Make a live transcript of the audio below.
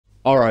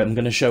Alright, I'm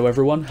going to show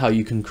everyone how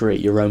you can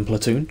create your own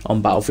platoon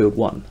on Battlefield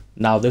 1.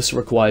 Now this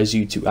requires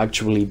you to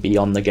actually be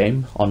on the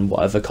game on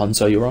whatever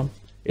console you're on.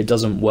 It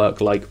doesn't work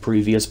like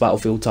previous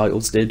Battlefield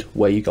titles did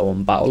where you go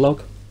on battle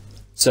log.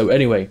 So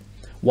anyway,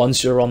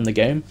 once you're on the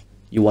game,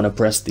 you want to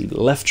press the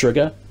left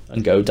trigger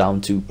and go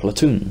down to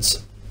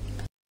Platoons.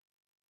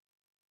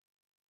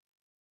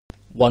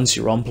 Once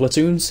you're on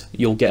Platoons,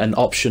 you'll get an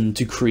option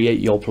to create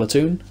your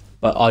platoon,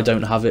 but I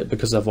don't have it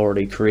because I've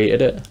already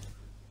created it.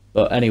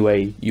 But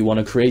anyway, you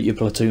want to create your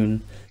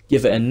platoon,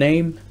 give it a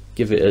name,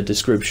 give it a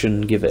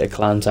description, give it a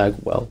clan tag,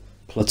 well,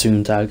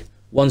 platoon tag.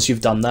 Once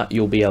you've done that,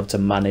 you'll be able to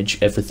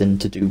manage everything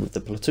to do with the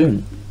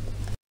platoon.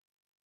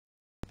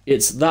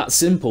 It's that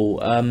simple.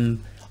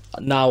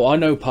 Now, I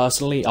know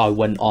personally I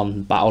went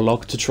on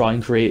Battlelog to try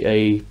and create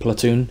a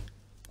platoon.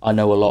 I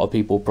know a lot of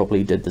people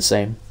probably did the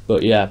same.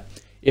 But yeah,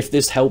 if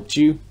this helped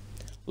you,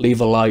 leave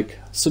a like,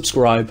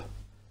 subscribe.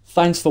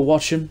 Thanks for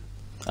watching,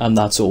 and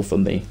that's all for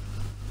me.